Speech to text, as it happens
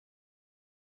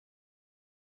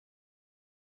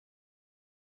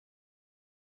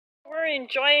We're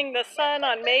enjoying the sun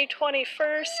on May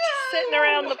 21st, sitting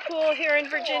around the pool here in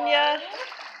Virginia.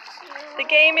 The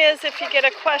game is if you get a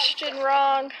question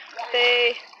wrong,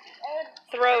 they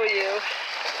throw you.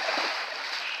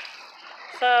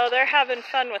 So they're having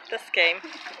fun with this game.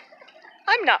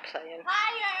 I'm not playing.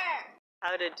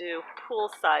 How to do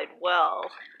poolside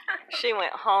well. She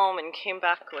went home and came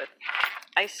back with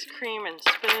ice cream and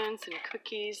spoons and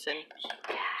cookies and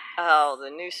oh, the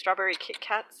new strawberry Kit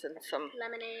Kats and some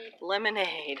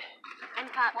lemonade.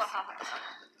 And pops.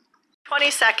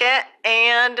 22nd,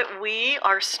 and we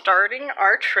are starting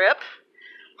our trip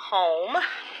home.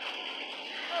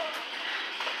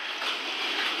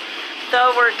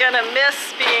 Though we're gonna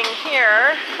miss being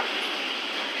here.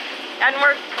 And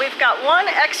we've got one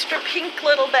extra pink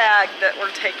little bag that we're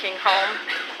taking home.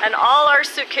 And all our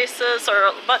suitcases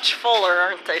are much fuller,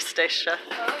 aren't they, Stacia?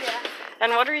 Oh, yeah.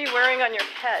 And what are you wearing on your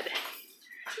head?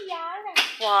 Tiara.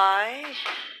 Why?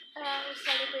 We're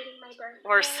celebrating my birthday.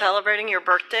 We're celebrating your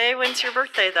birthday? When's your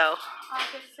birthday, though?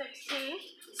 August 16th.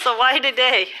 So why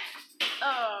today?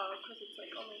 Oh, because it's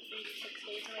like only 6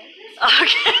 days away.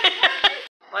 Okay.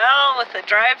 Well, with a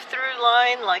drive-through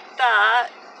line like that,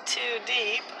 too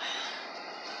deep,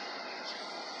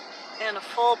 and a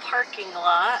full parking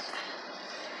lot,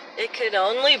 it could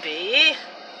only be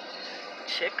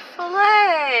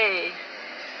Chick-fil-A.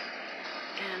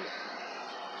 And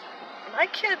my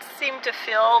kids seem to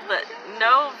feel that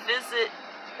no visit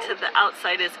to the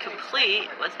outside is complete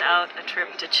without a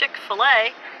trip to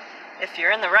Chick-fil-A if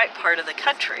you're in the right part of the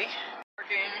country.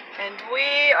 And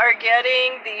we are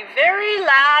getting the very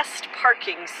last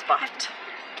parking spot.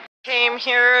 Came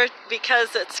here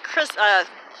because it's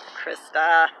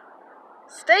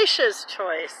Stacia's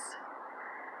choice,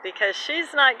 because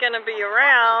she's not going to be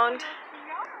around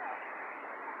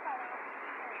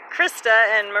Krista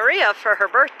and Maria for her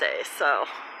birthday, so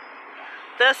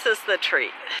this is the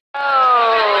treat.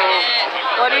 Oh,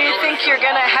 what do you think you're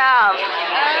going to have?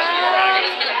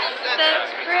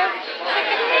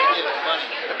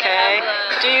 Okay.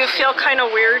 Do you feel kind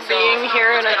of weird being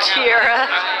here in a tiara?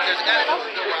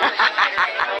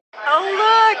 Oh,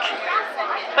 look!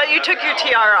 But you took your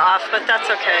tiara off, but that's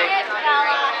okay.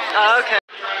 Oh, okay.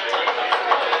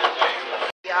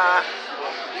 Yeah.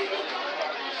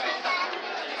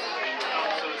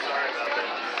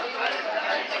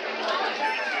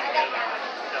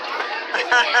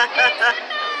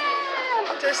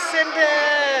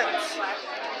 Descendants!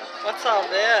 What's all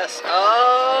this?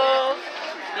 Oh,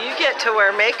 you get to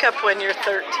wear makeup when you're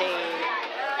 13.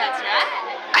 That's right.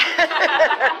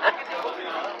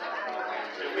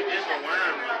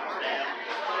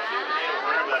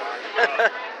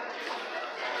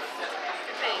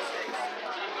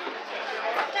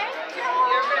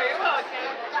 You're very welcome.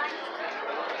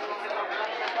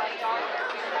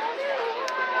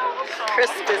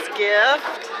 Krista's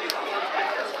gift.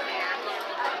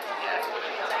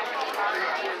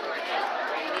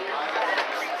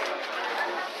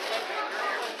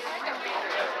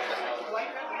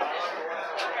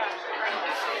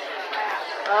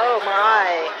 Oh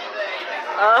my.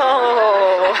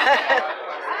 Oh.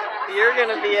 You're going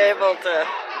to be able to.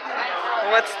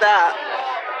 What's that?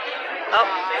 Oh.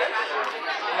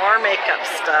 More makeup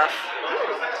stuff.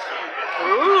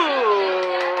 Ooh.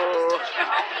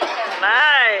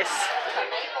 Nice.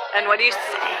 And what do you say?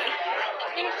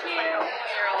 Thank you.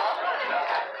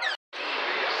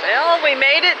 Well, we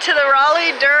made it to the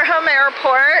Raleigh-Durham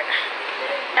airport,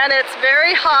 and it's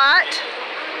very hot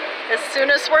as soon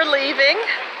as we're leaving.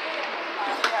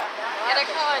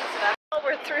 Well,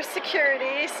 we're through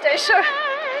security. Stacia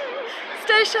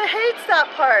hates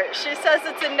that part. She says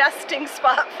it's a nesting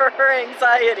spot for her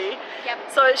anxiety.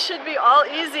 Yep. So it should be all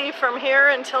easy from here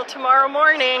until tomorrow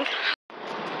morning.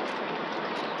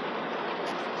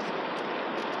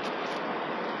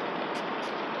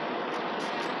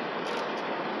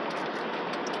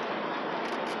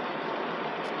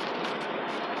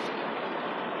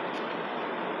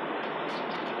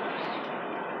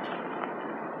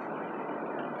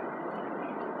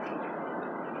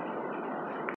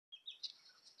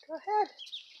 Go ahead.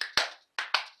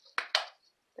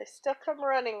 They still come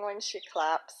running when she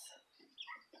claps.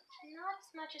 Not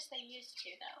as much as they used to,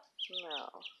 though.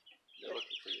 No. They're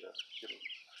looking for you to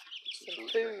give them Some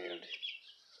food.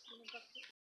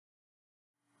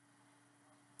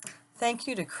 Thank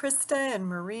you to Krista and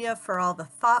Maria for all the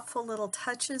thoughtful little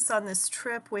touches on this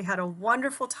trip. We had a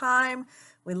wonderful time.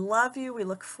 We love you. We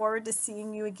look forward to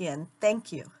seeing you again.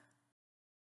 Thank you.